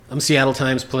I'm Seattle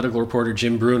Times political reporter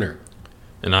Jim Bruner.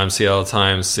 And I'm Seattle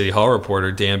Times City Hall reporter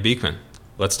Dan Beekman.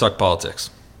 Let's talk politics.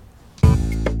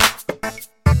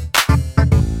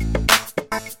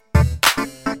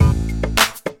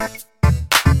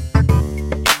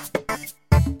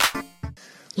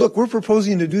 Look, we're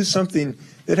proposing to do something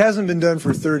that hasn't been done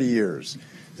for 30 years.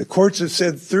 The courts have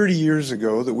said 30 years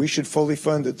ago that we should fully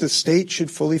fund, that the state should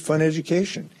fully fund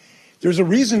education. There's a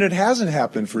reason it hasn't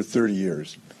happened for 30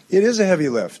 years. It is a heavy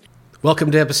lift.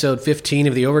 Welcome to episode 15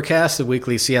 of The Overcast, the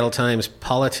weekly Seattle Times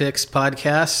politics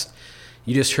podcast.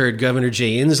 You just heard Governor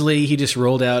Jay Inslee. He just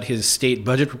rolled out his state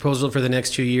budget proposal for the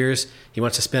next 2 years. He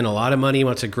wants to spend a lot of money. He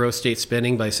wants to grow state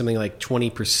spending by something like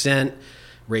 20%,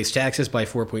 raise taxes by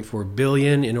 $4.4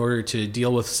 billion in order to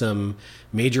deal with some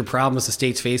major problems the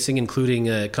state's facing, including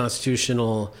a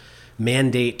constitutional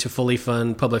mandate to fully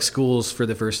fund public schools for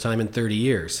the first time in 30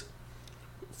 years.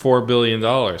 $4 billion,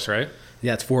 right?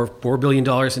 Yeah, it's $4 billion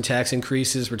in tax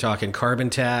increases. We're talking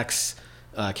carbon tax,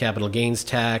 capital gains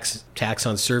tax, tax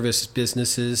on service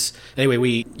businesses.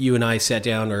 Anyway, you and I sat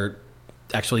down, or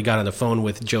actually got on the phone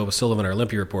with Joe Sullivan, our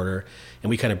Olympia reporter,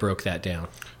 and we kind of broke that down.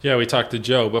 Yeah, we talked to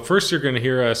Joe. But first you're going to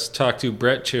hear us talk to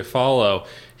Bret Chiafalo.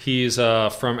 He's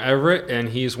from Everett, and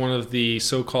he's one of the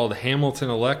so-called Hamilton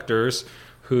electors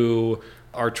who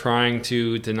are trying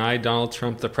to deny Donald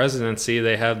Trump the presidency.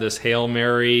 They have this Hail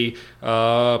Mary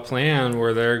plan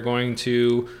where they're going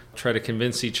to try to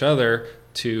convince each other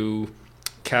to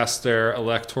cast their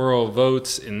electoral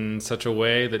votes in such a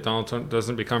way that Donald Trump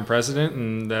doesn't become president,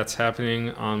 and that's happening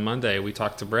on Monday. We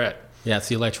talked to Bret. Yeah, it's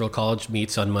the Electoral College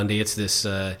meets on Monday. It's this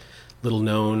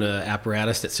little-known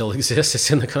apparatus that still exists.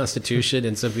 It's in the Constitution,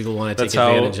 and some people want to take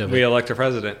advantage of it. That's how we elect a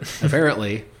president.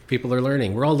 Apparently, people are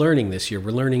learning. We're all learning this year.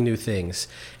 We're learning new things.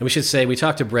 And we should say, we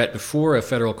talked to Bret before a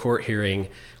federal court hearing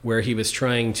where he was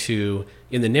trying to,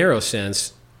 in the narrow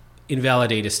sense,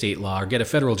 invalidate a state law or get a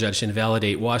federal judge to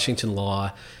invalidate Washington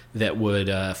law that would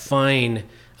fine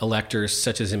electors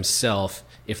such as himself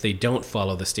if they don't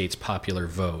follow the state's popular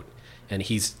vote. And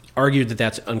he's argued that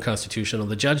that's unconstitutional.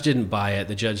 The judge didn't buy it.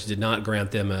 The judge did not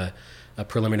grant them a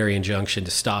preliminary injunction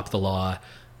to stop the law.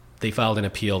 They filed an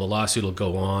appeal. The lawsuit will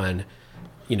go on,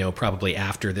 probably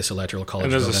after this Electoral College.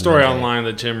 And there's a story online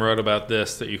that Jim wrote about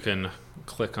this that you can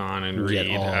click on and read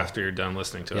after you're done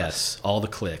listening to us. Yes, all the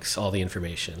clicks, all the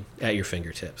information at your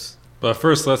fingertips. But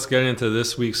first, let's get into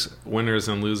this week's winners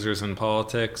and losers in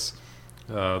politics.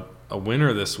 A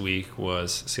winner this week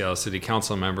was Seattle City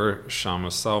Council member Kshama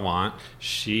Sawant.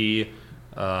 She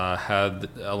had,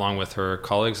 along with her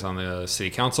colleagues on the City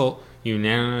Council,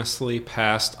 unanimously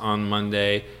passed on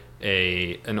Monday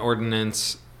an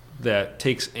ordinance that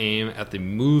takes aim at the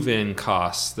move-in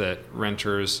costs that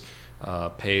renters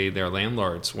pay their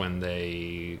landlords when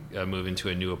they move into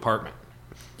a new apartment.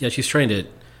 Yeah, she's trying to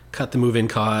cut the move-in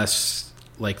costs,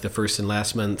 like the first and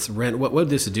last month's rent. What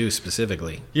would this do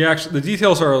specifically? Yeah, actually, the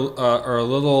details are a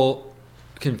little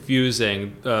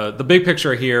confusing. The big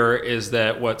picture here is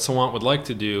that what Sawant would like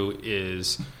to do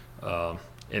is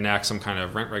enact some kind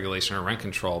of rent regulation or rent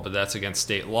control, but that's against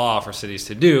state law for cities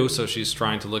to do, so she's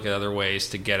trying to look at other ways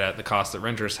to get at the cost that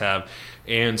renters have.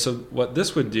 And so what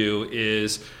this would do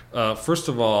is, first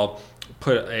of all,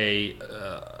 put a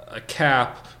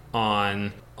cap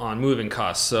on moving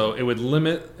costs. So it will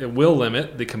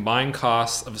limit the combined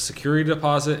costs of a security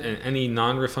deposit and any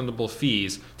non-refundable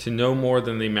fees to no more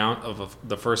than the amount of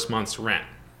the first month's rent.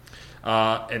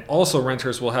 And also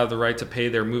renters will have the right to pay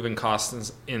their moving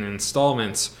costs in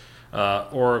installments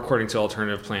or according to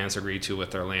alternative plans agreed to with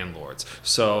their landlords.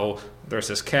 So there's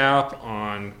this cap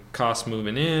on costs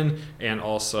moving in, and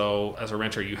also as a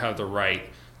renter you have the right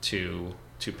to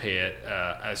pay it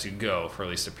as you go for at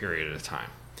least a period at a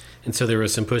time. And so there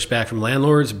was some pushback from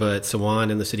landlords, but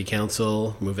Sawant and the city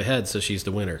council move ahead, so she's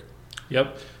the winner.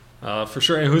 Yep, for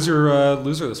sure. And who's your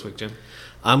loser this week, Jim?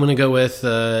 I'm going to go with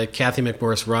Cathy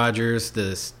McMorris Rodgers,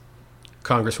 the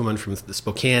congresswoman from the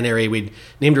Spokane area. We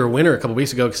named her a winner a couple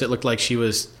weeks ago because it looked like she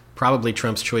was probably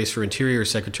Trump's choice for Interior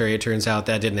Secretary. It turns out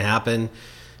that didn't happen.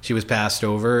 She was passed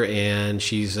over, and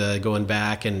she's going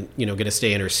back and going to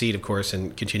stay in her seat, of course,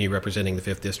 and continue representing the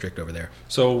 5th District over there.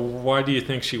 So why do you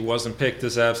think she wasn't picked?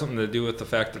 Does that have something to do with the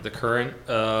fact that the current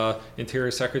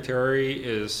Interior Secretary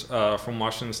is from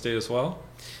Washington State as well?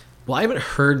 Well, I haven't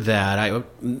heard that.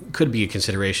 Could be a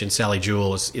consideration. Sally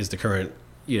Jewell is the current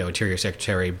Interior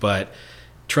Secretary, but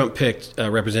Trump picked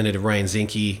Representative Ryan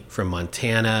Zinke from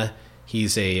Montana.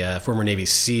 He's a former Navy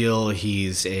SEAL.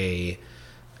 He's a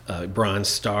Bronze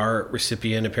Star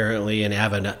recipient, apparently, an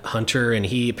avid hunter, and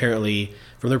he apparently,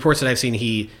 from the reports that I've seen,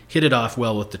 he hit it off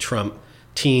well with the Trump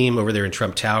team over there in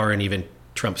Trump Tower, and even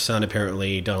Trump's son,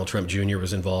 apparently, Donald Trump Jr.,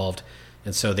 was involved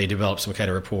And so they developed some kind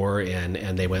of rapport, and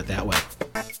they went that way.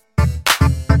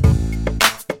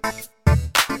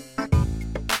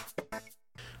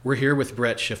 We're here with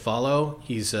Bret Chiafalo.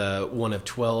 He's one of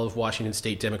 12 Washington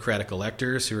State Democratic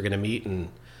electors who are going to meet and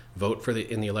vote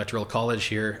in the Electoral College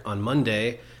here on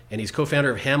Monday. And he's co-founder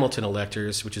of Hamilton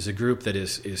Electors, which is a group that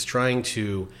is trying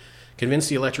to convince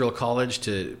the Electoral College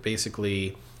to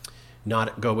basically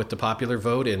not go with the popular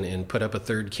vote and put up a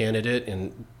third candidate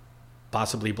and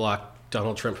possibly block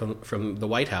Donald Trump from the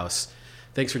White House.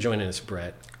 Thanks for joining us,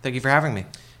 Bret. Thank you for having me.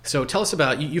 So tell us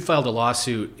about, you filed a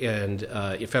lawsuit in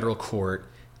federal court,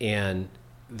 and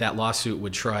that lawsuit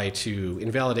would try to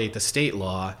invalidate the state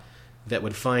law that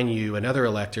would fine you and other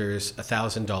electors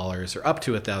 $1,000 or up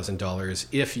to $1,000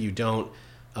 if you don't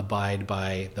abide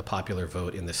by the popular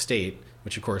vote in the state,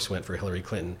 which of course went for Hillary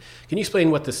Clinton. Can you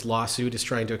explain what this lawsuit is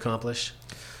trying to accomplish?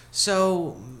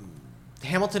 So,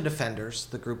 Hamilton Defenders,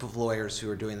 the group of lawyers who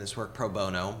are doing this work pro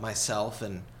bono, myself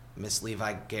and Miss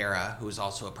Levi Guerra, who is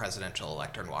also a presidential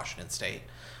elector in Washington State,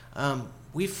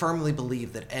 we firmly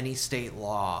believe that any state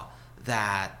law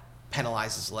that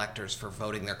penalizes electors for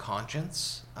voting their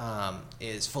conscience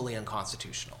is fully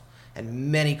unconstitutional.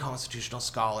 And many constitutional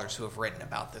scholars who have written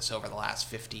about this over the last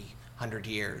 50, 100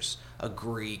 years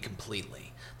agree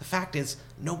completely. The fact is,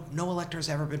 no elector has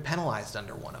ever been penalized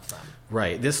under one of them.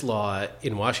 Right. This law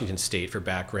in Washington State, for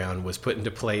background, was put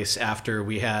into place after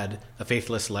we had a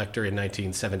faithless elector in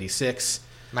 1976.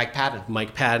 Mike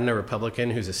Padden, a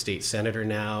Republican who's a state senator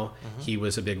now. Mm-hmm. He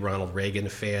was a big Ronald Reagan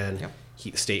fan. Yep.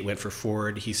 The state went for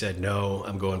Ford. He said, no,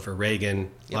 I'm going for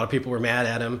Reagan. A lot of people were mad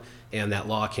at him, and that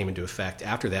law came into effect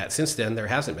after that. Since then, there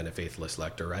hasn't been a faithless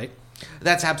elector, right?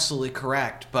 That's absolutely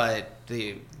correct, but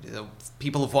the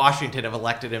people of Washington have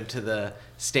elected him to the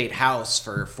state house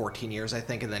for 14 years, I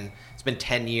think, and then it's been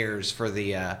 10 years for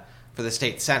the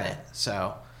state senate.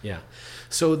 So yeah.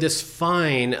 So this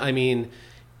fine, I mean,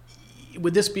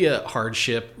 would this be a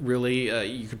hardship, really?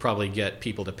 You could probably get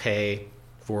people to pay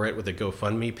for it with a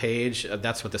GoFundMe page.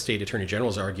 That's what the state attorney general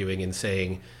is arguing and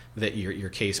saying that your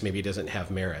case maybe doesn't have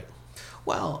merit.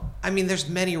 Well, I mean, there's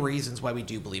many reasons why we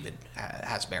do believe it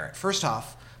has merit. First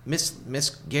off, Miss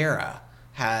Guerra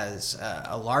has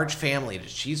a large family that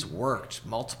she's worked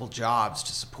multiple jobs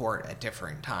to support at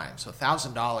different times. So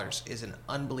 $1,000 is an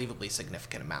unbelievably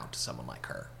significant amount to someone like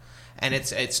her. And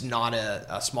it's not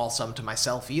a small sum to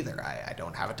myself either. I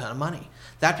don't have a ton of money.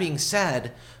 That being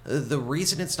said, the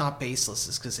reason it's not baseless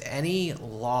is because any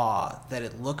law that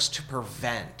it looks to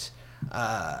prevent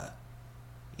an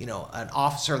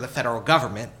officer of the federal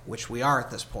government, which we are at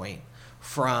this point,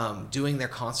 from doing their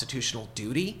constitutional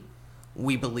duty,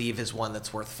 we believe is one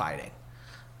that's worth fighting.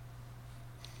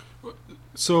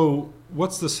 So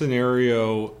what's the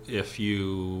scenario if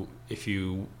you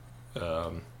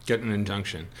get an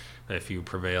injunction, if you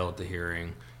prevail at the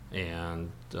hearing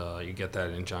and you get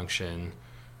that injunction?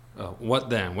 What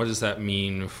then? What does that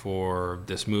mean for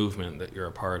this movement that you're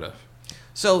a part of?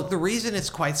 So the reason it's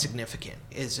quite significant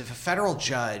is if a federal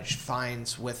judge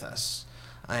finds with us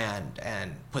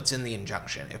and puts in the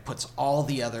injunction, it puts all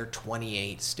the other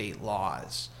 28 state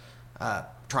laws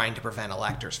trying to prevent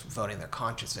electors from voting their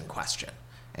conscience in question,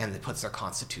 and it puts their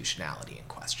constitutionality in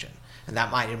question. And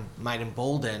that might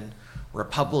embolden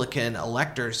Republican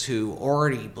electors who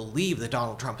already believe that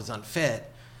Donald Trump is unfit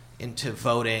into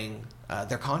voting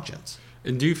their conscience.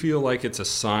 And do you feel like it's a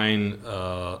sign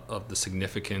of the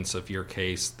significance of your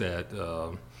case that,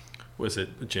 was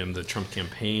it, Jim, the Trump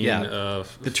campaign? Yeah,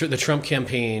 the Trump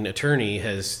campaign attorney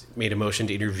has made a motion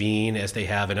to intervene, as they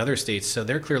have in other states, so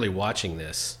they're clearly watching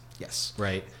this. Yes.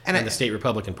 Right, and the state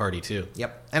Republican Party, too.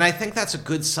 Yep, and I think that's a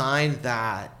good sign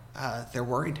that they're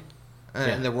worried.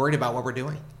 And they're worried about what we're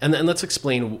doing. And let's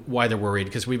explain why they're worried,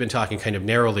 because we've been talking kind of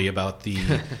narrowly about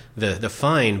the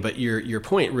fine, but your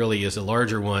point really is a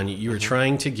larger one. You were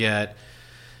trying to get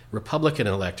Republican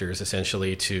electors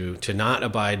essentially to not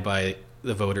abide by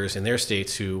the voters in their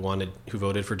states who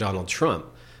voted for Donald Trump.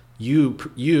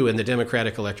 You and the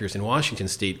Democratic electors in Washington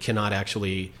State cannot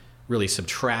actually really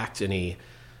subtract any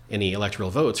electoral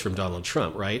votes from Donald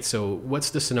Trump, right? So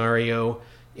what's the scenario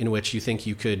in which you think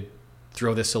you could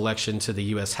throw this election to the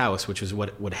U.S. House, which is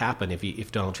what would happen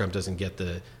if Donald Trump doesn't get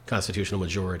the constitutional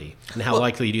majority? And how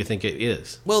likely do you think it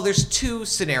is? Well, there's two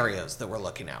scenarios that we're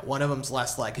looking at. One of them's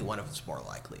less likely, one of them's more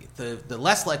likely. The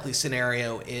less likely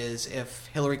scenario is if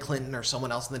Hillary Clinton or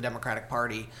someone else in the Democratic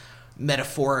Party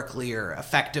metaphorically or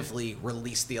effectively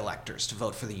release the electors to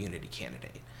vote for the unity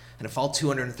candidate. And if all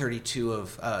 232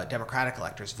 of Democratic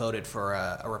electors voted for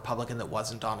a Republican that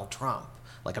wasn't Donald Trump,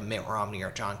 like a Mitt Romney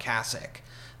or John Kasich,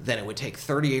 then it would take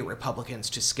 38 Republicans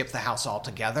to skip the House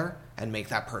altogether and make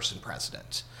that person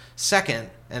president. Second,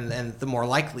 and the more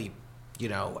likely,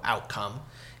 outcome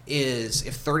is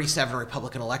if 37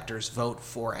 Republican electors vote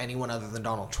for anyone other than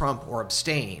Donald Trump or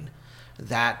abstain,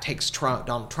 that takes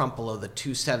Donald Trump below the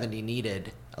 270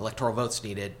 needed electoral votes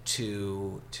needed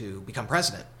to become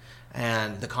president.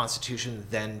 And the Constitution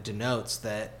then denotes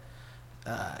that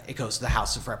it goes to the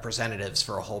House of Representatives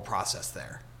for a whole process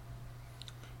there.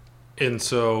 And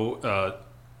so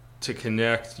to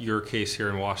connect your case here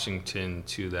in Washington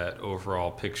to that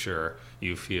overall picture,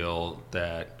 you feel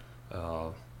that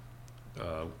a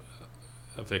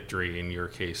victory in your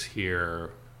case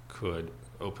here could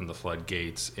open the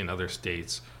floodgates in other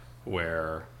states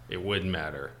where it would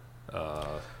matter.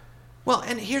 Well,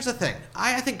 and here's the thing.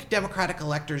 I think Democratic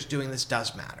electors doing this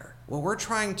does matter. What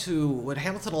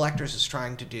Hamilton Electors is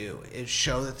trying to do is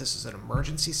show that this is an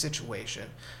emergency situation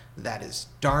that is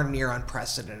darn near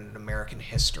unprecedented in American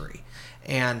history.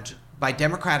 And by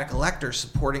Democratic electors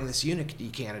supporting this unity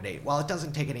candidate, while it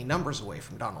doesn't take any numbers away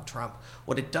from Donald Trump,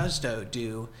 what it does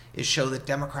do is show that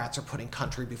Democrats are putting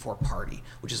country before party,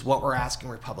 which is what we're asking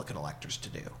Republican electors to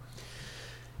do.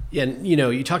 Yeah, and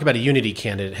you talk about a unity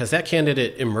candidate. Has that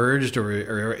candidate emerged,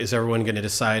 or is everyone going to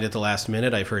decide at the last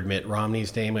minute? I've heard Mitt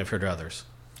Romney's name. I've heard others.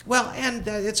 Well, and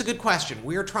it's a good question.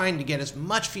 We're trying to get as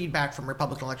much feedback from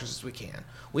Republican electors as we can.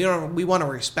 We want to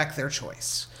respect their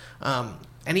choice.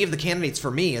 Any of the candidates,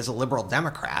 for me, as a liberal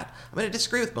Democrat, I'm going to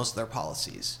disagree with most of their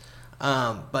policies.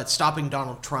 But stopping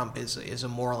Donald Trump is a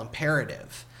moral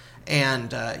imperative.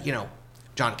 And,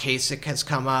 John Kasich has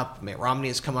come up, Mitt Romney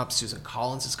has come up, Susan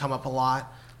Collins has come up a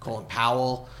lot, Colin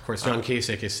Powell. Of course, John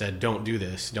Kasich has said, don't do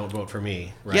this, don't vote for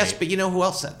me. Right? Yes, but you know who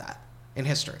else said that in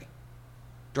history?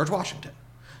 George Washington.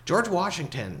 George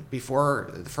Washington, before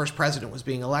the first president was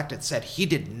being elected, said he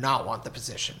did not want the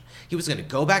position. He was going to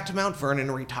go back to Mount Vernon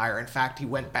and retire. In fact, he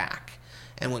went back.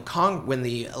 And when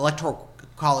the Electoral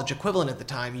College equivalent at the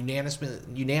time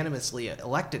unanimously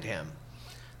elected him,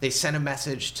 they sent a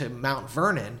message to Mount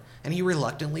Vernon, and he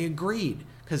reluctantly agreed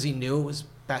because he knew it was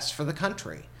best for the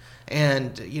country.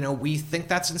 And, we think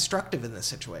that's instructive in this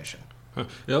situation.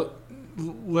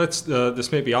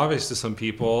 This may be obvious to some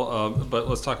people, but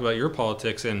let's talk about your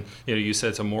politics. And you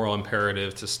said it's a moral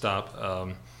imperative to stop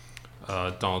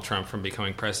Donald Trump from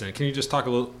becoming president. Can you just talk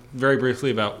very briefly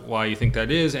about why you think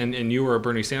that is? And you were a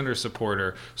Bernie Sanders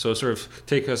supporter, so sort of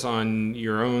take us on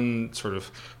your own sort of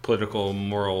political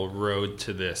moral road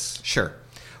to this. Sure.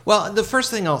 Well, the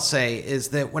first thing I'll say is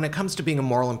that when it comes to being a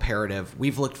moral imperative,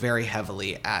 we've looked very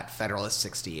heavily at Federalist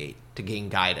 68 to gain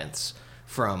guidance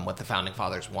from what the Founding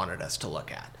Fathers wanted us to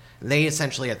look at. They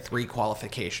essentially had three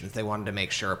qualifications. They wanted to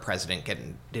make sure a president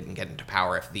didn't get into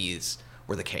power if these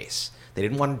were the case. They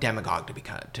didn't want a demagogue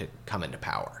to come into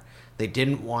power. They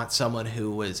didn't want someone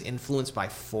who was influenced by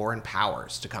foreign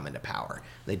powers to come into power.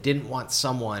 They didn't want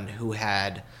someone who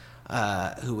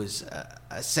was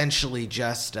essentially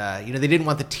just, they didn't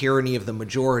want the tyranny of the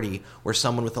majority, where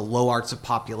someone with the low arts of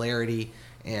popularity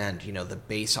and, the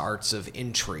base arts of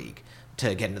intrigue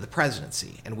to get into the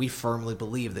presidency. And we firmly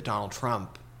believe that Donald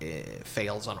Trump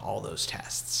fails on all those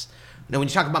tests. Now, when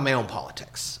you talk about my own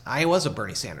politics, I was a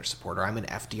Bernie Sanders supporter. I'm an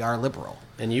FDR liberal.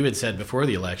 And you had said before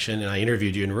the election, and I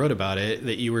interviewed you and wrote about it,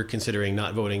 that you were considering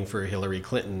not voting for Hillary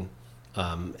Clinton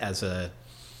as a,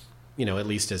 at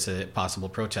least as a possible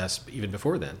protest even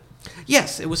before then.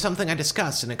 Yes, it was something I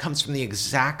discussed, and it comes from the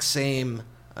exact same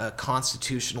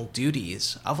constitutional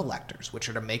duties of electors, which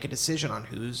are to make a decision on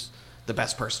who's the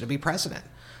best person to be president.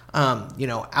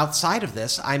 Outside of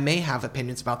this, I may have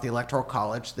opinions about the Electoral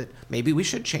College that maybe we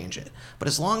should change it. But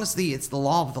as long as it's the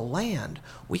law of the land,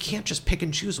 we can't just pick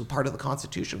and choose what part of the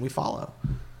Constitution we follow.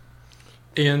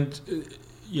 And,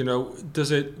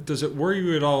 does it worry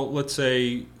you at all, let's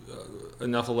say,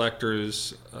 enough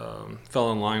electors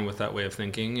fell in line with that way of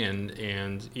thinking,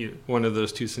 and one of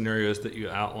those two scenarios that you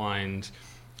outlined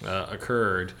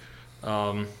occurred,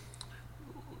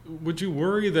 would you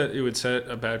worry that it would set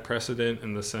a bad precedent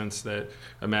in the sense that,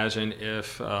 imagine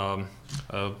if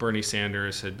Bernie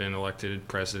Sanders had been elected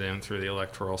president through the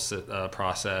electoral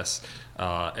process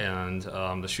and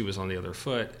the shoe was on the other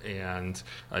foot, and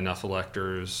enough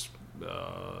electors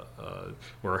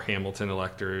were Hamilton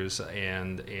electors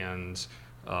and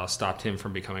stopped him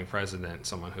from becoming president,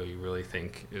 someone who you really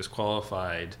think is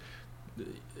qualified.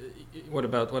 What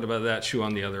about that shoe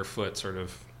on the other foot sort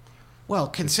of? Well,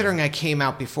 considering I came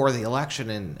out before the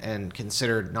election and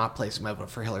considered not placing my vote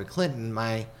for Hillary Clinton,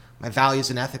 my values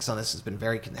and ethics on this have been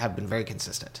very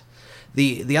consistent.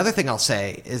 The other thing I'll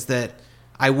say is that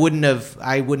I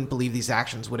wouldn't believe these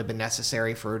actions would have been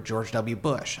necessary for George W.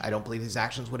 Bush. I don't believe these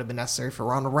actions would have been necessary for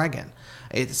Ronald Reagan.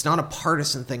 It's not a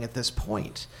partisan thing at this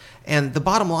point. And the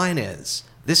bottom line is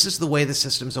This is the way the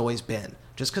system's always been.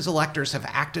 Just because electors have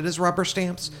acted as rubber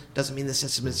stamps doesn't mean the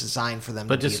system is designed for them to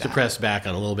be that. But just to press back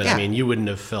on a little bit, Yeah. I mean, you wouldn't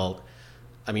have felt,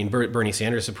 I mean, Bernie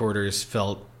Sanders supporters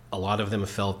felt, a lot of them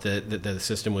felt that the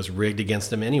system was rigged against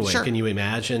them anyway. Sure. Can you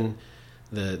imagine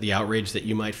the outrage that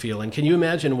you might feel? And can you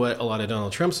imagine what a lot of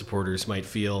Donald Trump supporters might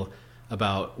feel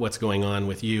about what's going on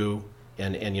with you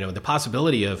and the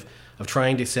possibility of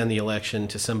trying to send the election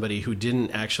to somebody who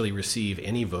didn't actually receive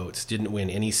any votes, didn't win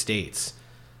any states?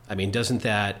 I mean, do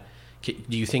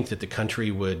you think that the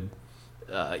country would,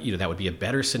 that would be a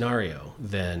better scenario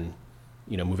than,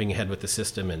 moving ahead with the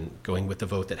system and going with the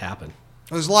vote that happened?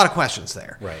 There's a lot of questions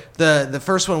there. Right. The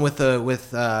first one with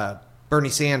Bernie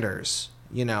Sanders,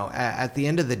 at the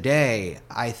end of the day,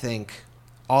 I think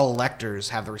all electors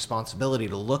have the responsibility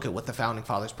to look at what the Founding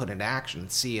Fathers put into action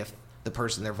and see if the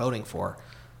person they're voting for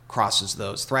crosses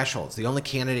those thresholds. The only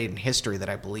candidate in history that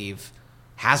I believe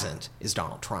hasn't is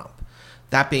Donald Trump.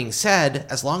 That being said,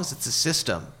 as long as it's a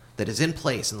system that is in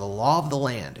place in the law of the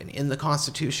land and in the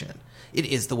Constitution, it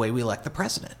is the way we elect the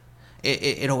president.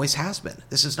 It always has been.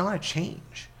 This is not a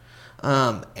change.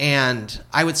 And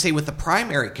I would say with the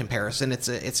primary comparison,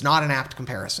 it's not an apt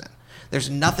comparison. There's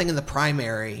nothing in the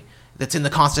primary that's in the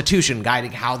Constitution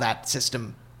guiding how that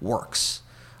system works.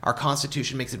 Our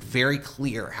Constitution makes it very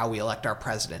clear how we elect our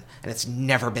president, and it's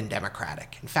never been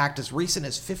democratic. In fact, as recent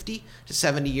as 50 to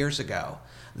 70 years ago,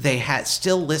 they had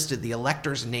still listed the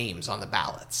electors' names on the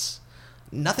ballots.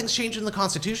 Nothing's changed in the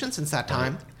Constitution since that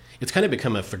time. It's kind of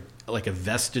become a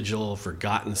vestigial,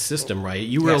 forgotten system, right?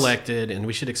 You were Yes. elected, and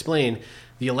we should explain,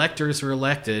 the electors were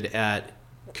elected at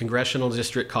congressional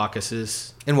district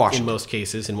caucuses In Washington. in most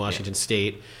cases in Washington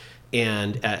State,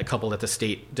 and at a couple at the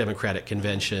state Democratic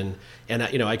Convention. And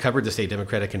I covered the state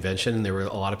Democratic Convention, and there were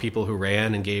a lot of people who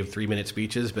ran and gave 3-minute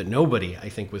speeches, but nobody, I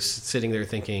think, was sitting there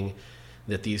thinking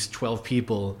that these 12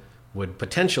 people would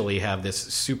potentially have this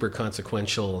super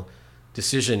consequential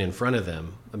decision in front of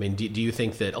them. I mean, do you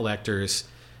think that electors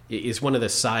is one of the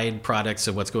side products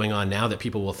of what's going on now, that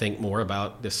people will think more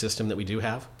about this system that we do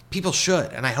have? People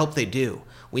should, and I hope they do.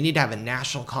 We need to have a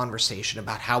national conversation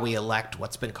about how we elect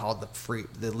what's been called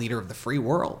the leader of the free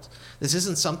world. This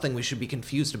isn't something we should be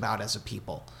confused about as a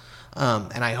people.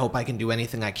 And I hope I can do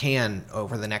anything I can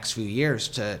over the next few years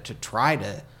to try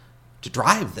to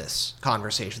drive this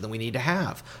conversation that we need to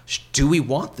have. Do we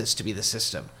want this to be the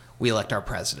system we elect our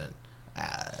president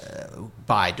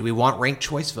by? Do we want ranked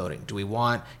choice voting? Do we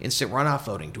want instant runoff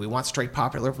voting? Do we want straight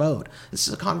popular vote? This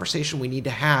is a conversation we need to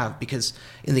have, because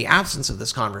in the absence of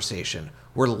this conversation,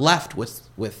 we're left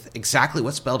with exactly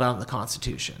what's spelled out in the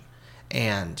Constitution.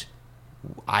 And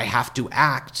I have to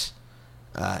act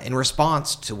in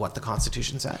response to what the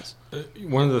Constitution says.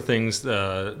 One of the things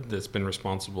that's been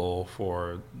responsible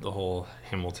for the whole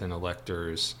Hamilton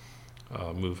electors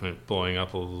movement blowing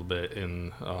up a little bit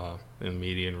in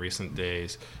media in recent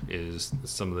days is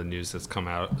some of the news that's come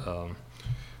out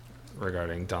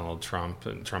regarding Donald Trump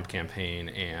and Trump campaign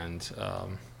and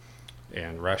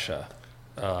Russia.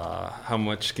 How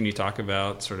much can you talk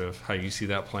about sort of how you see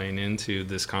that playing into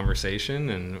this conversation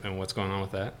and what's going on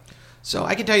with that? So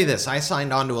I can tell you this. I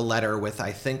signed on to a letter with,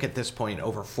 I think at this point,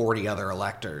 over 40 other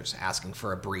electors asking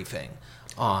for a briefing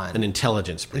on... An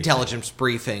intelligence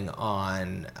briefing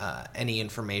on any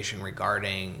information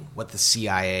regarding what the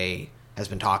CIA has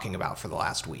been talking about for the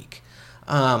last week.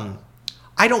 I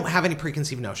don't have any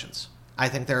preconceived notions. I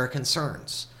think there are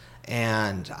concerns,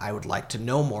 and I would like to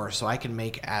know more so I can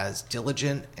make as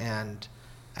diligent and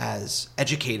as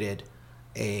educated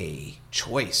a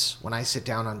choice when I sit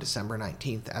down on December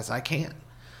 19th as I can.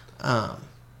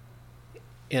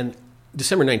 And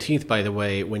December 19th, by the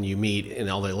way, when you meet and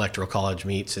all the Electoral College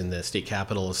meets in the state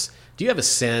capitals, do you have a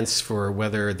sense for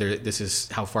whether this is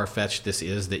how far-fetched this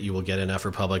is, that you will get enough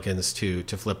Republicans to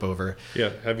flip over?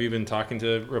 Yeah. Have you been talking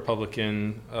to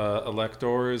Republican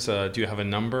electors? Do you have a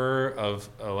number of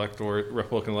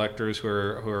Republican electors who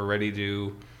are ready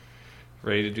to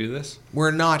do this?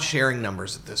 We're not sharing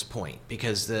numbers at this point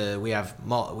because we have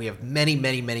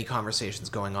many conversations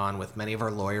going on with many of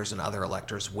our lawyers and other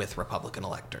electors with Republican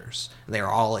electors. And they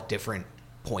are all at different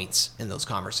points in those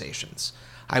conversations.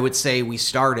 I would say we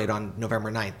started on November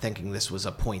 9th thinking this was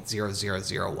a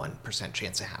 0.0001%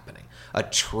 chance of happening, a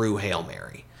true Hail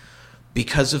Mary.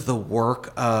 Because of the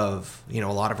work of, a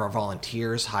lot of our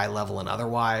volunteers, high level and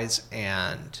otherwise,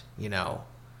 and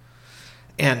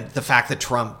the fact that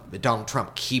Donald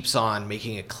Trump keeps on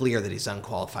making it clear that he's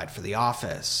unqualified for the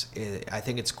office, I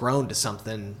think it's grown to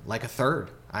something like a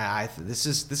third. This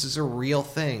is a real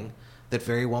thing that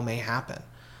very well may happen.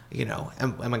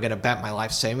 Am I going to bet my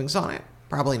life savings on it?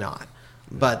 Probably not.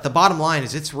 But the bottom line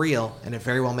is it's real, and it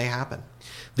very well may happen.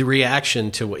 The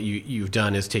reaction to what you've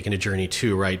done is taken a journey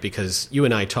too, right? Because you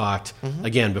and I talked,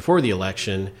 again, before the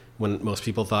election, when most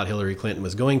people thought Hillary Clinton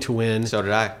was going to win. So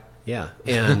did I. Yeah.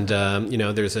 And,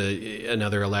 there's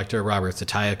another elector, Robert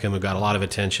Chiafalo, who got a lot of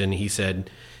attention. He said,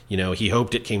 he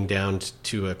hoped it came down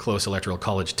to a close Electoral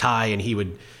College tie, and he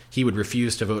would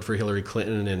refuse to vote for Hillary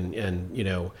Clinton and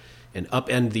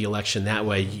upend the election that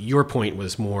way. Your point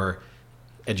was more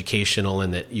educational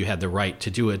and that you had the right to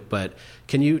do it. But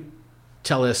can you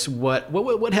tell us what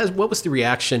was the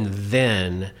reaction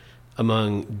then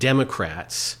among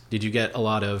Democrats? Did you get a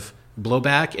lot of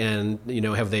blowback, and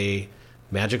have they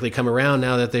magically come around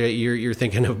now that you're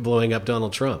thinking of blowing up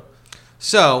Donald Trump?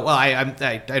 So, well,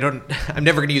 I'm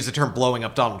never going to use the term blowing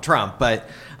up Donald Trump, but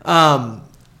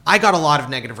I got a lot of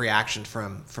negative reaction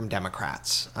from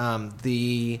Democrats.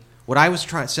 What I was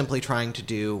simply trying to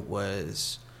do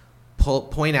was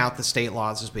point out the state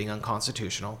laws as being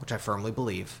unconstitutional, which I firmly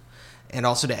believe, and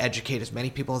also to educate as many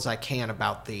people as I can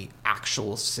about the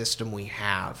actual system we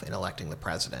have in electing the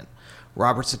president.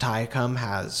 Robert Chiafalo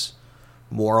has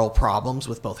moral problems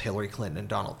with both Hillary Clinton and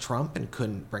Donald Trump and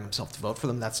couldn't bring himself to vote for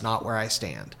them. That's not where I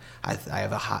stand. I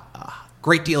have a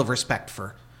great deal of respect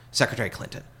for Secretary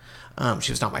Clinton.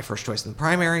 She was not my first choice in the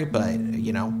primary, but,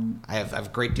 I have a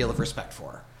great deal of respect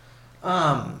for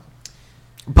her.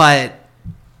 But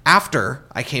after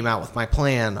I came out with my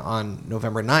plan on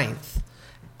November 9th,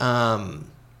 a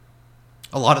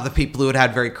lot of the people who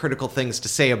had very critical things to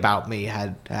say about me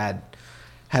had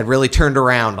really turned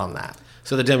around on that.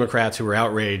 So the Democrats who were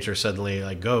outraged are suddenly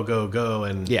like, go, go, go,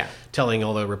 and telling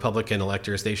all the Republican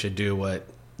electors they should do what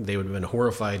they would have been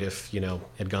horrified if,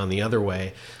 had gone the other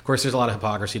way. Of course, there's a lot of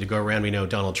hypocrisy to go around. We know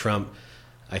Donald Trump,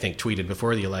 I think, tweeted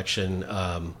before the election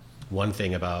one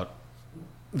thing about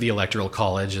the Electoral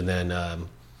College and then,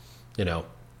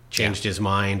 changed his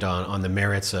mind on the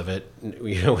merits of it,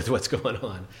 with what's going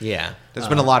on. Yeah. There's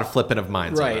been a lot of flipping of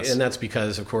minds on this. And that's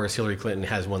because, of course, Hillary Clinton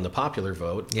has won the popular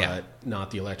vote, but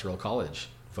not the Electoral College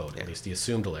vote, at least the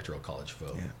assumed Electoral College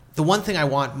vote. Yeah. The one thing I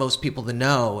want most people to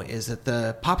know is that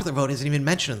the popular vote isn't even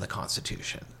mentioned in the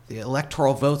Constitution. The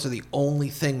electoral votes are the only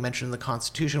thing mentioned in the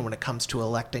Constitution when it comes to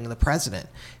electing the president.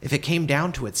 If it came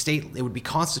down to it, it would be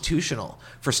constitutional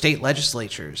for state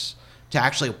legislatures to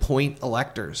actually appoint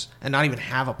electors and not even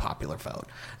have a popular vote.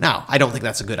 Now, I don't think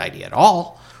that's a good idea at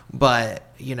all, but,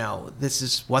 this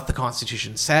is what the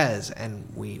Constitution says, and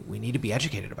we need to be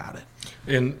educated about it.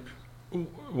 And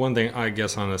one thing, I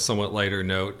guess, on a somewhat lighter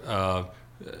note,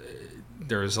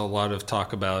 there's a lot of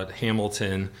talk about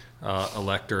Hamilton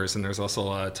electors, and there's also a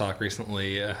lot of talk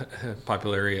recently,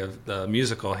 popularity of the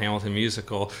musical, Hamilton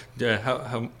musical.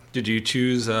 How did you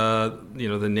choose, the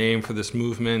name for this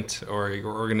movement or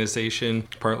your organization,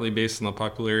 partly based on the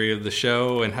popularity of the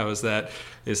show, and how is that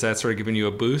sort of giving you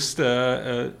a boost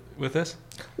with this?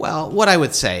 Well, what I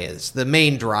would say is the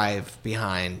main drive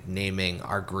behind naming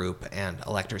our group and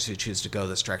electors who choose to go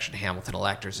this direction, Hamilton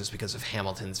Electors, is because of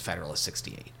Hamilton's Federalist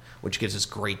 68, which gives us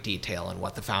great detail on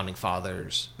what the Founding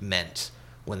Fathers meant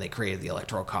when they created the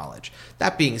Electoral College.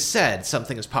 That being said,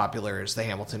 something as popular as the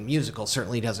Hamilton musical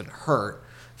certainly doesn't hurt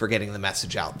for getting the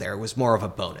message out there. It was more of a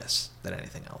bonus than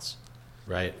anything else.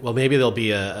 Right. Well, maybe there'll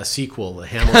be a sequel, the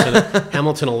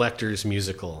Hamilton Electors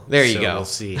musical. There you go. We'll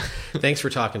see. Thanks for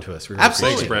talking to us. Really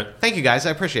Absolutely. Thanks, Brent. Thank you, guys. I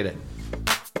appreciate it.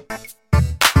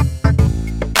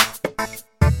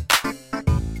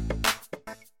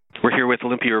 We're here with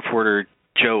Olympia reporter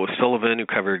Joe Sullivan, who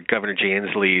covered Governor Jay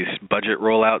Inslee's budget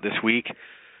rollout this week.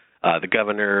 The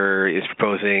governor is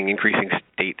proposing increasing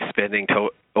state spending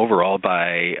overall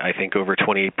by, I think, over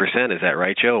 28%. Is that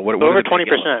right, Joe? Over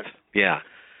 20%. Yeah.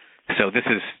 So this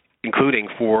is including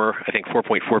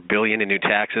 $4.4 billion in new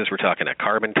taxes. We're talking a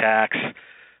carbon tax,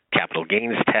 capital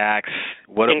gains tax.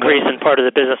 Increase in part of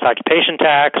the business occupation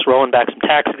tax, rolling back some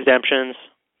tax exemptions.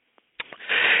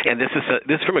 And this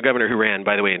is from a governor who ran,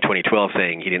 by the way, in 2012,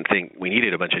 saying he didn't think we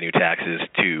needed a bunch of new taxes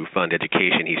to fund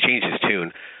education. He's changed his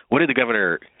tune. What did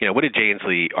Jay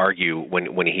Inslee argue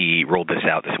when he rolled this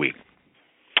out this week?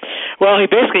 Well, he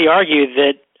basically argued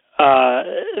that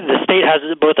the state has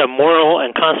both a moral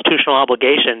and constitutional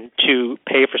obligation to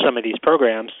pay for some of these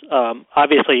programs.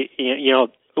 Obviously,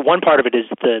 one part of it is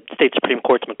the state Supreme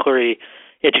Court's McCleary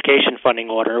education funding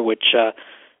order, which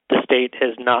the state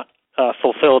has not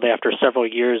fulfilled after several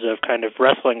years of kind of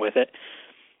wrestling with it.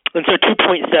 And so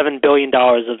 $2.7 billion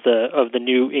of the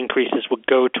new increases would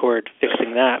go toward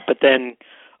fixing that. But then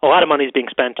a lot of money is being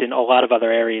spent in a lot of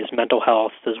other areas, mental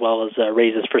health, as well as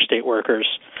raises for state workers.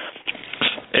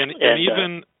 And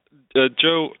even,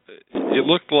 Joe, it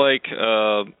looked like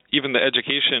even the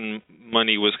education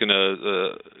money was going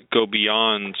to go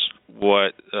beyond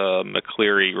what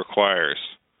McCleary requires.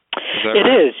 It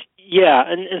is, yeah.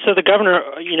 And so the governor,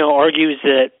 argues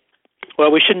that,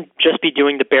 well, we shouldn't just be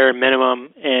doing the bare minimum,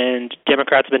 and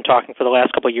Democrats have been talking for the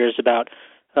last couple of years about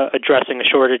addressing a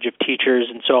shortage of teachers,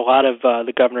 and so a lot of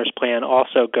the governor's plan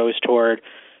also goes toward,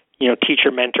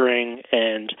 teacher mentoring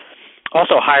and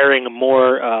also hiring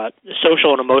more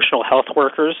social and emotional health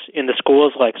workers in the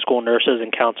schools, like school nurses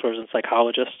and counselors and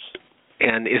psychologists.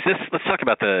 And let's talk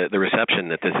about the reception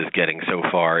that this is getting so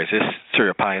far. Is this sort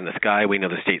of pie in the sky? We know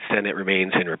the state Senate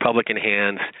remains in Republican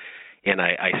hands, and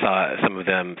I saw some of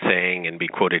them saying, and be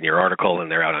quoted in your article, and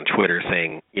they're out on Twitter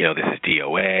saying, this is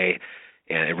DOA,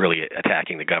 and really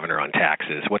attacking the governor on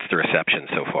taxes. What's the reception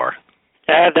so far?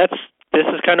 This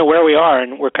is kind of where we are,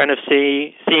 and we're kind of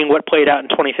seeing what played out in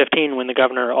 2015 when the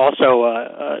governor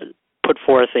also put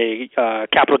forth a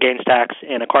capital gains tax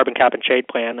and a carbon cap and trade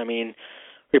plan. I mean,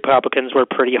 Republicans were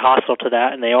pretty hostile to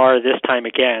that, and they are this time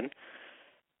again.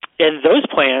 And those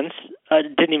plans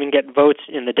didn't even get votes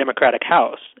in the Democratic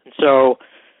House. And so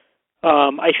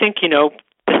I think,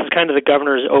 this is kind of the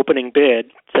governor's opening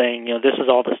bid, saying, this is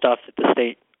all the stuff that the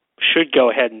state should go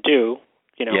ahead and do,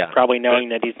 probably knowing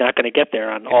that he's not going to get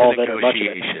there on all that are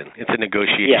budgeted. It's a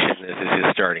negotiation. Yes. This is his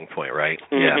starting point, right?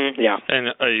 Mm-hmm. Yeah. And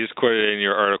you quoted in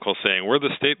your article saying, we're the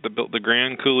state that built the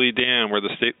Grand Coulee Dam, we're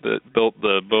the state that built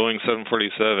the Boeing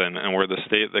 747, and we're the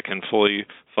state that can fully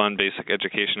fund basic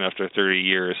education after 30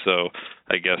 years. So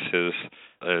I guess his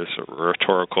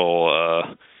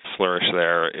rhetorical flourish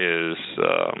there is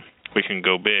we can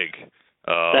go big.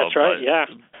 That's right, yeah.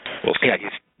 We'll see. Yeah,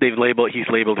 he's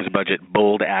labeled his budget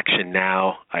bold action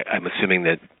now. I'm assuming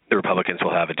that the Republicans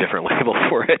will have a different label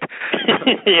for it.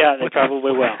 Yeah, they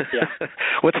probably will. Yeah.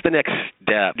 What's the next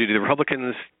step? Do the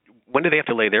Republicans, when do they have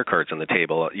to lay their cards on the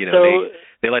table?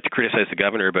 They like to criticize the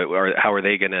governor, but how are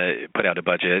they going to put out a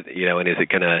budget? And is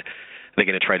it are they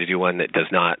going to try to do one that does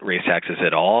not raise taxes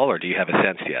at all, or do you have a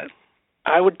sense yet?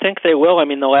 I would think they will. I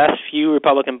mean, the last few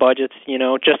Republican budgets,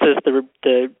 just as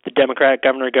the Democratic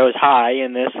governor goes high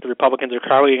in this, the Republicans are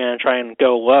probably going to try and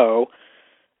go low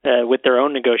with their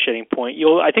own negotiating point.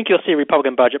 I think you'll see a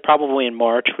Republican budget probably in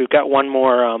March. We've got one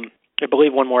more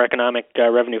economic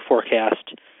revenue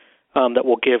forecast that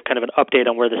will give kind of an update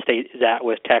on where the state is at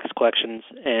with tax collections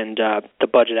and the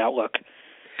budget outlook.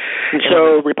 And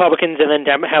so Republicans and then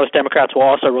House Democrats will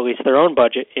also release their own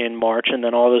budget in March, and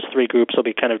then all those three groups will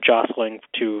be kind of jostling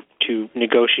to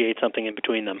negotiate something in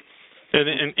between them. And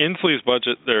in Inslee's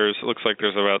budget, it looks like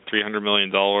there's about $300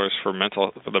 million for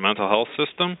the mental health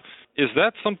system. Is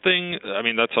that something? I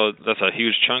mean, that's a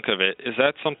huge chunk of it. Is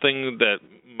that something that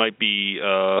might be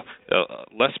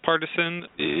less partisan?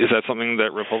 Is that something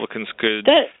that Republicans could?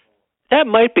 That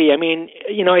might be. I mean,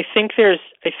 I think there's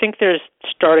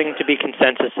starting to be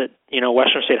consensus that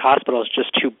Western State Hospital is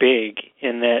just too big,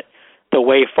 and that the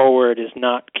way forward is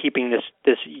not keeping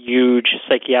this huge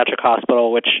psychiatric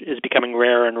hospital, which is becoming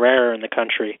rarer and rarer in the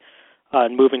country,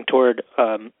 and moving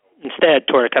instead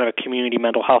toward a kind of a community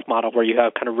mental health model where you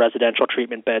have kind of residential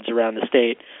treatment beds around the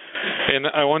state. And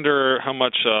I wonder how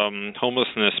much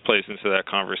homelessness plays into that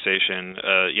conversation.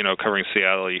 Covering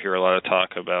Seattle, you hear a lot of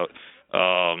talk about.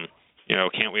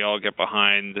 Can't we all get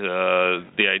behind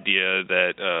the idea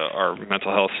that our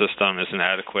mental health system is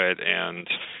inadequate and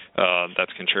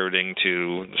that's contributing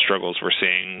to the struggles we're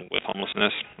seeing with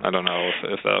homelessness? I don't know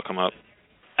if that'll come up.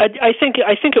 I think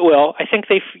it will. I think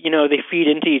they feed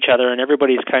into each other, and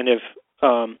everybody's kind of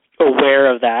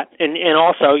aware of that, and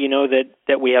also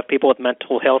that we have people with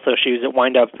mental health issues that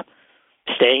wind up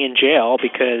staying in jail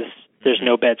because there's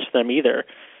no beds for them either.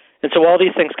 And so all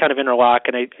these things kind of interlock,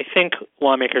 and I think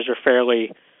lawmakers are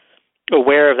fairly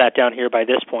aware of that down here by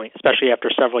this point, especially after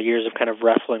several years of kind of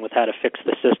wrestling with how to fix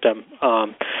the system.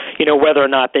 Whether or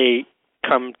not they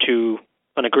come to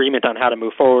an agreement on how to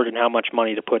move forward and how much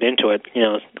money to put into it,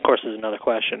 of course, is another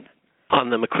question.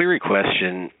 On the McCleary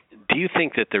question, do you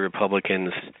think that the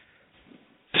Republicans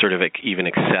sort of even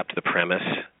accept the premise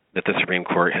that the Supreme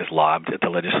Court has lobbed at the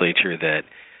legislature that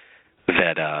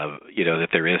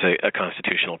there is a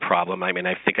constitutional problem? I mean,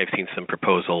 I think I've seen some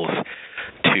proposals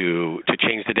to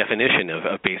change the definition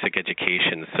of basic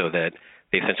education so that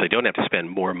they essentially don't have to spend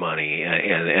more money.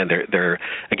 And they're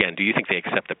again, do you think they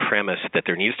accept the premise that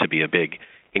there needs to be a big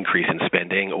increase in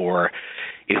spending, or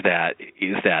is that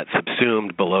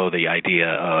subsumed below the idea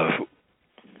of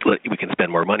we can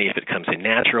spend more money if it comes in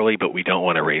naturally, but we don't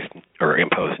want to raise or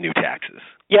impose new taxes?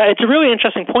 Yeah, it's a really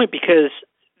interesting point because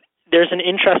there's an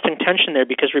interesting tension there,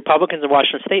 because Republicans in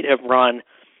Washington State have run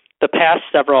the past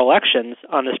several elections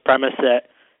on this premise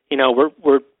that,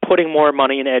 we're putting more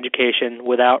money into education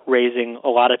without raising a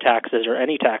lot of taxes or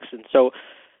any taxes. And so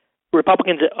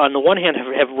Republicans, on the one hand,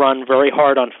 have run very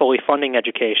hard on fully funding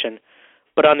education,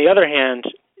 but on the other hand,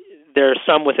 there are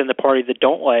some within the party that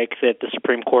don't like that the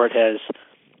Supreme Court has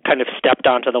kind of stepped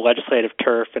onto the legislative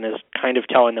turf and is kind of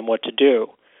telling them what to do.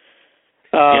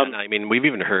 Yeah, I mean, I've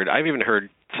even heard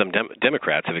some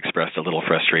Democrats have expressed a little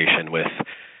frustration with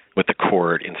the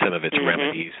court in some of its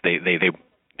remedies. They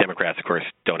Democrats, of course,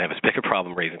 don't have as big a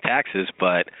problem raising taxes,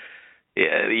 but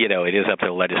it is up to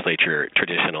the legislature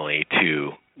traditionally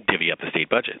to divvy up the state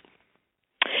budget.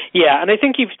 Yeah, and I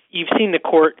think you've seen the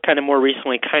court kind of more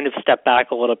recently kind of step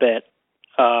back a little bit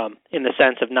in the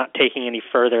sense of not taking any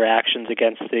further actions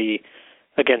against the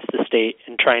state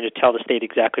and trying to tell the state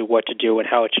exactly what to do and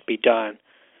how it should be done.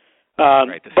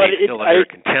 Right, the state's still under a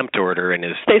contempt order and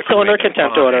is state's still under a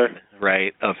contempt order,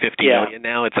 right? Of $50 million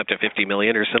now, it's up to $50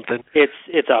 million or something.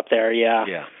 It's up there, yeah.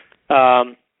 Yeah.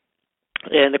 And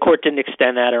the court didn't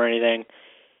extend that or anything.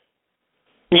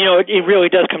 It really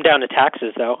does come down to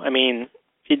taxes, though. I mean,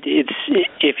 it's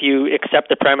if you accept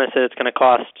the premise that it's going to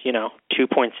cost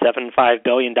 $2.75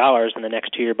 billion in the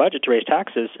next 2-year budget to raise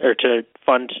taxes or to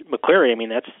fund McCleary. I mean,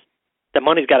 the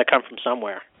money's got to come from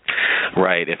somewhere.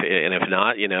 Right. If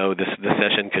not, this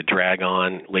session could drag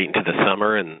on late into the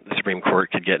summer, and the Supreme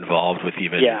Court could get involved with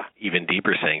even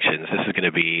deeper sanctions. This is going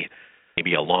to be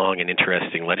maybe a long and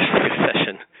interesting legislative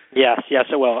session. Yes,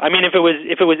 it will. I mean, if it was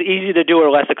easy to do or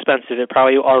less expensive, it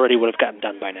probably already would have gotten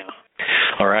done by now.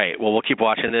 All right. Well, we'll keep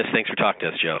watching this. Thanks for talking to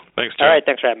us, Joe. Thanks, Joe. All right.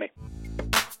 Thanks for having me.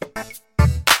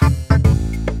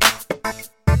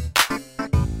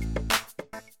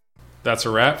 That's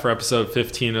a wrap for episode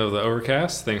 15 of the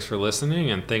Overcast. Thanks for listening,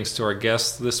 and thanks to our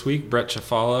guests this week, Bret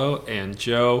Chiafalo and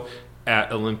Joe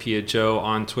at Olympia Joe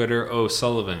on Twitter,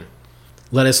 O'Sullivan.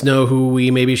 Let us know who we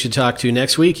maybe should talk to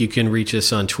next week. You can reach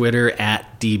us on Twitter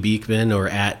at dbeekman or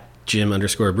at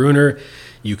Jim_Bruner.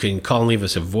 You can call and leave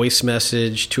us a voice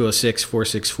message,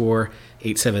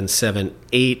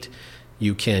 206-464-8778.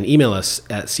 You can email us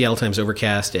at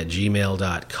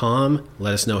seattletimesovercast@gmail.com.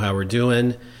 Let us know how we're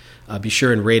doing. Be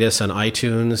sure and rate us on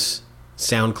iTunes,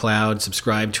 SoundCloud,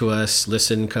 subscribe to us,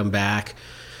 listen, come back.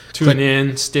 Tune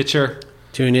in, Stitcher,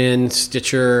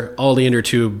 all the inner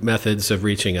tube methods of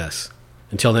reaching us.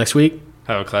 Until next week,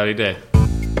 have a cloudy day.